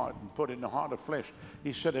stony heart and put in the heart of flesh.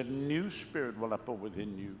 He said, a new spirit will I put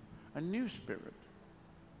within you. A new spirit.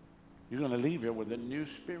 You're going to leave here with a new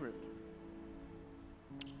spirit.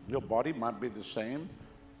 Your body might be the same.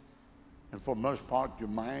 And for most part, your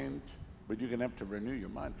mind, but you're going to have to renew your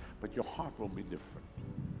mind. But your heart will be different.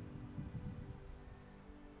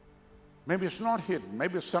 Maybe it's not hidden.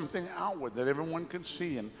 Maybe it's something outward that everyone can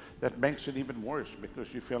see, and that makes it even worse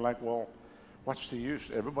because you feel like, well, what's the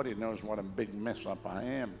use? Everybody knows what a big mess up I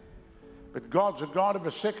am. But God's a God of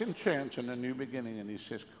a second chance and a new beginning, and He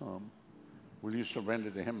says, come. Will you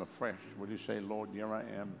surrender to Him afresh? Will you say, Lord, here I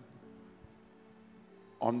am.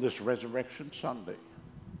 On this Resurrection Sunday,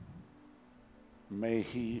 may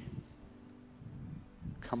He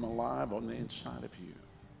come alive on the inside of you.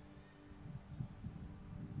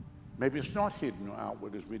 Maybe it's not hidden or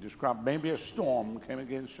outward as we described. Maybe a storm came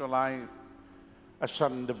against your life, a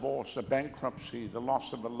sudden divorce, a bankruptcy, the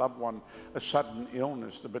loss of a loved one, a sudden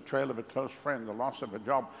illness, the betrayal of a close friend, the loss of a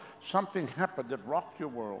job. Something happened that rocked your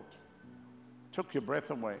world, took your breath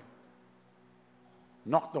away,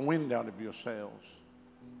 knocked the wind out of your sails.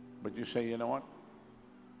 But you say, you know what?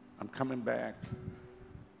 I'm coming back.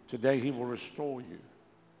 Today He will restore you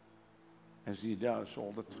as He does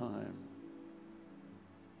all the time.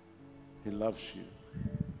 He loves you.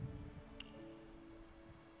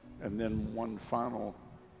 And then one final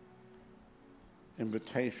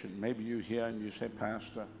invitation. Maybe you're here and you say,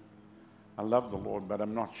 Pastor, I love the Lord, but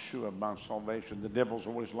I'm not sure about salvation. The devil's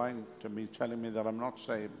always lying to me, telling me that I'm not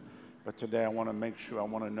saved. But today I want to make sure, I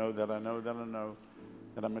want to know that I know that I know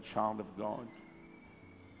that I'm a child of God.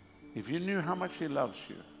 If you knew how much He loves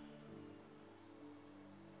you,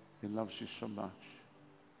 He loves you so much.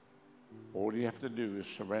 All you have to do is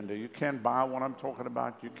surrender. You can't buy what I'm talking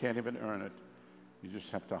about. You can't even earn it. You just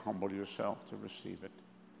have to humble yourself to receive it.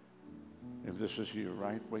 If this is you,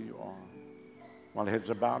 right where you are, while heads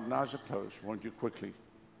are bowed and eyes are closed, won't you quickly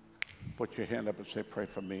put your hand up and say, pray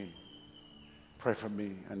for me. Pray for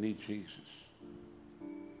me. I need Jesus.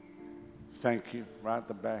 Thank you. Right at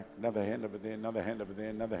the back. Another hand over there, another hand over there,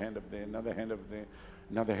 another hand over there, another hand over there,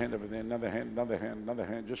 another hand over there, another hand, another hand, another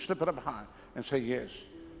hand. Just slip it up high and say, yes.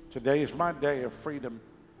 Today is my day of freedom.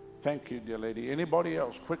 Thank you, dear lady. Anybody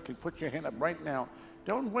else? Quickly put your hand up right now.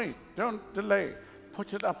 Don't wait. Don't delay.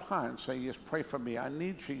 Put it up high and say, yes, pray for me. I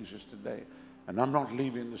need Jesus today. And I'm not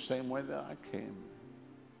leaving the same way that I came.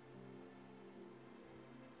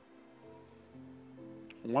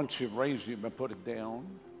 Once you've raised it, but put it down.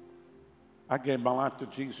 I gave my life to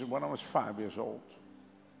Jesus when I was 5 years old.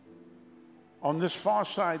 On this far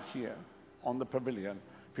side here, on the pavilion,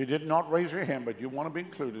 if you did not raise your hand, but you want to be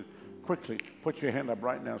included, quickly put your hand up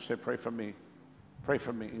right now and say, pray for me. Pray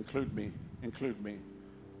for me. Include me. Include me.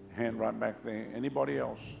 Hand right back there. Anybody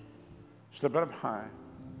else? Slip it up high.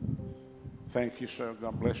 Thank you, sir.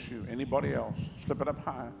 God bless you. Anybody else? Slip it up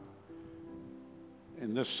high.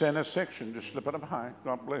 In this center section, just slip it up high.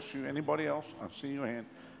 God bless you. Anybody else? I see your hand.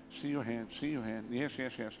 See your hand. See your hand. Yes,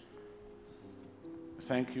 yes, yes.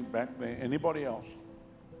 Thank you. Back there. Anybody else?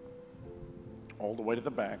 All the way to the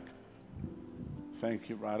back. Thank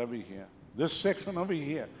you. Right over here. This section over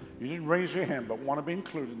here. You didn't raise your hand, but want to be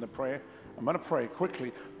included in the prayer. I'm going to pray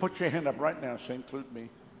quickly. Put your hand up right now. Say, include me.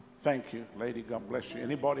 Thank you, lady. God bless you.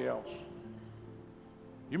 Anybody else?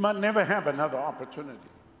 You might never have another opportunity.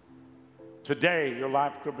 Today, your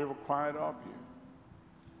life could be required of you.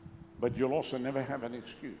 But you'll also never have an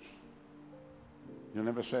excuse. You'll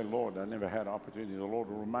never say, Lord, I never had opportunity. The Lord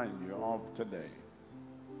will remind you of today.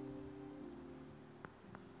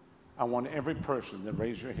 I want every person that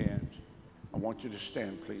raise your hands, I want you to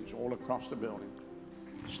stand, please, all across the building.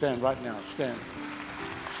 Stand right now. Stand.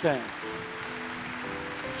 Stand.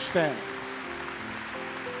 Stand.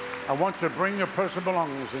 I want you to bring your personal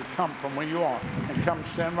belongings and come from where you are. And come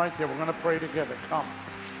stand right there. We're going to pray together. Come.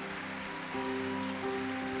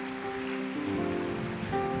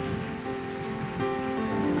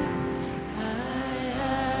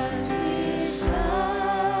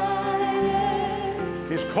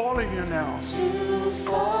 He's calling you now. To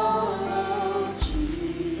follow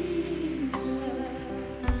Jesus.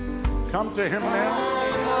 Come to him now.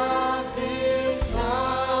 I have decided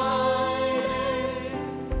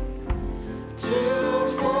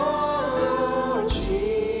to follow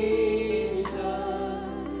Jesus.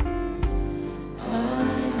 I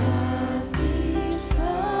have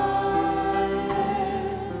decided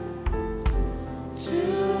to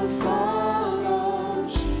follow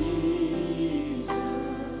Jesus.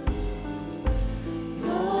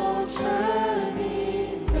 No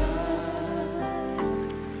turning back.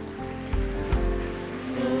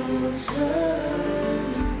 No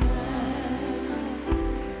turning back.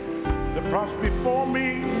 The cross before me.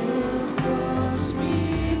 The cross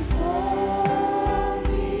before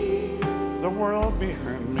me. The world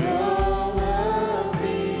behind me. The world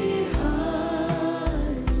behind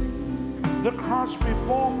me. The cross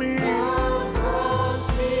before me. The cross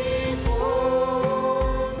before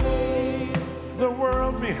me. The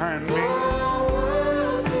world behind me. The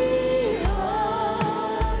world behind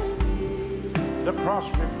me. The cross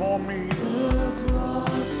before me. The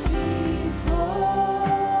cross before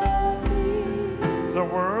me. The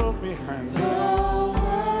world behind me. The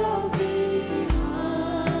world behind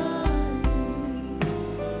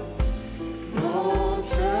me. No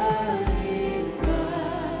turning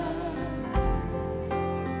back.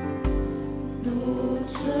 No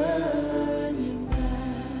turning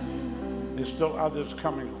back. There's still others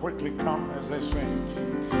coming. Quickly come as they sing.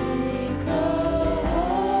 Take the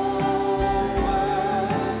whole world,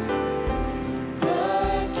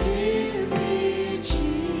 but give me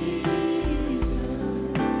Jesus.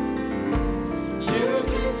 You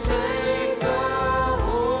can take the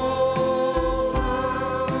whole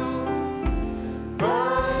world,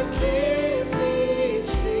 but give me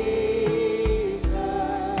Jesus.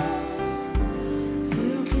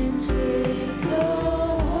 You can take the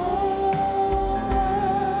whole world.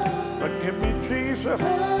 But give me Jesus.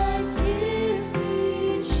 But give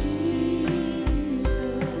me Jesus.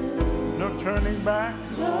 No turning back.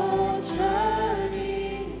 No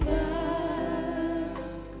turning back.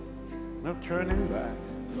 No turning back.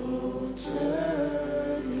 No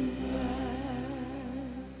turning back.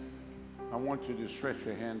 I want you to stretch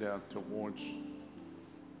your hand out towards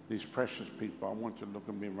these precious people. I want you to look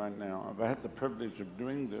at me right now. I've had the privilege of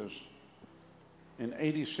doing this in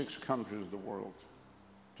 86 countries of the world,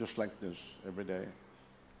 just like this every day.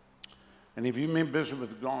 And if you mean business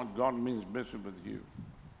with God, God means business with you.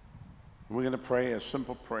 We're going to pray a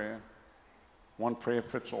simple prayer. One prayer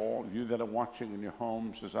fits all. You that are watching in your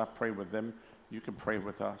homes, as I pray with them, you can pray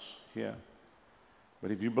with us here.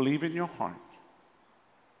 But if you believe in your heart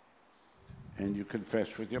and you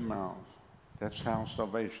confess with your mouth, that's how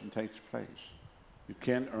salvation takes place. You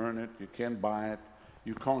can't earn it. You can't buy it.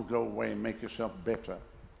 You can't go away and make yourself better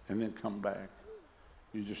and then come back.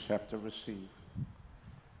 You just have to receive.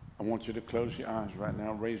 I want you to close your eyes right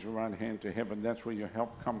now. Raise your right hand to heaven. That's where your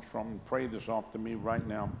help comes from. Pray this off to me right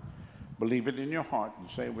now. Believe it in your heart and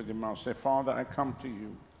say it with your mouth. Say, Father, I come to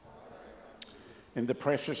you in the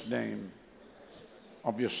precious name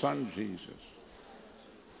of your Son, Jesus.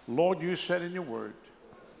 Lord, you said in your word,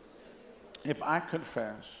 if I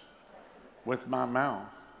confess with my mouth,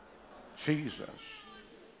 Jesus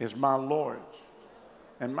is my Lord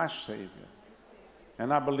and my Savior,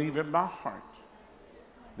 and I believe in my heart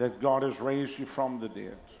that God has raised you from the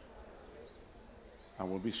dead, I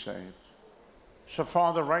will be saved. So,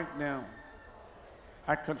 Father, right now,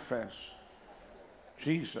 I confess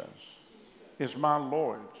Jesus is my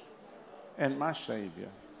Lord and my Savior.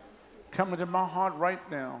 Come into my heart right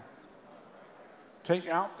now. Take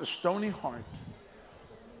out the stony heart.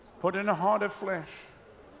 Put in a heart of flesh.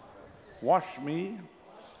 Wash me,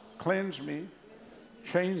 cleanse me,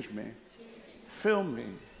 change me, fill me,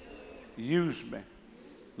 use me.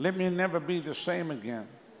 Let me never be the same again.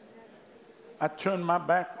 I turn my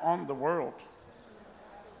back on the world.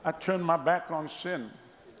 I turn my back on sin.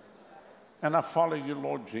 and I follow you,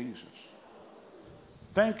 Lord Jesus.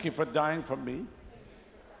 Thank you for dying for me.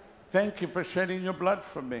 Thank you for shedding your blood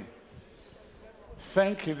for me.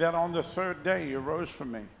 Thank you that on the third day you rose for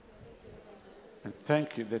me. And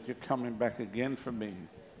thank you that you're coming back again for me.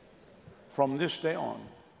 From this day on,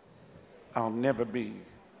 I'll never be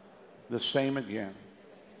the same again.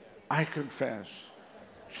 I confess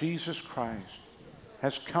Jesus Christ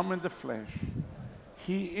has come in the flesh.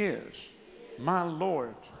 He is my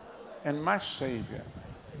Lord and my Savior.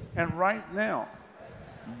 And right now,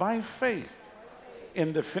 by faith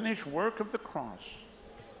in the finished work of the cross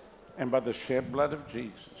and by the shed blood of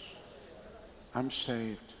Jesus, I'm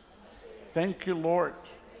saved. Thank you, Lord,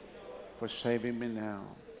 for saving me now.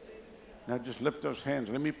 Now just lift those hands.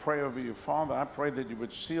 Let me pray over you. Father, I pray that you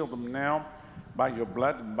would seal them now by your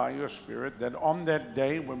blood and by your Spirit, that on that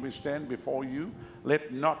day when we stand before you,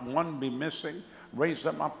 let not one be missing. Raise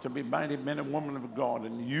them up to be mighty men and women of God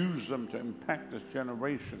and use them to impact this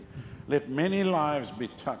generation. Let many lives be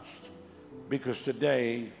touched, because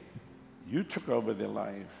today you took over their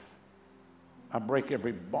life. I break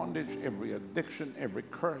every bondage, every addiction, every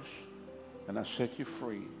curse, and I set you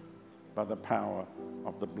free by the power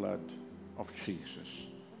of the blood of Jesus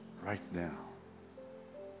right now.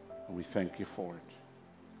 And we thank you for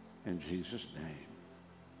it. In Jesus' name,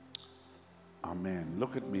 amen.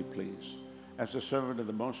 Look at me, please. As a servant of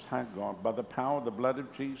the Most High God, by the power of the blood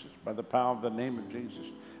of Jesus, by the power of the name of Jesus,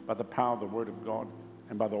 by the power of the Word of God,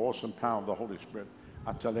 and by the awesome power of the Holy Spirit,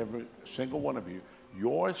 I tell every single one of you,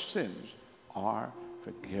 your sins are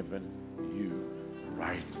forgiven you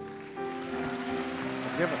right now.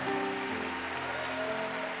 Forgiven.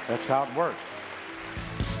 That's how it works.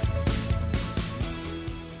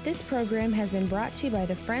 This program has been brought to you by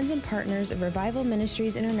the friends and partners of Revival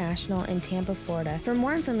Ministries International in Tampa, Florida. For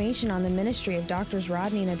more information on the ministry of Drs.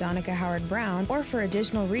 Rodney and Adonica Howard-Browne, or for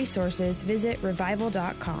additional resources, visit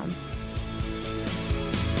revival.com.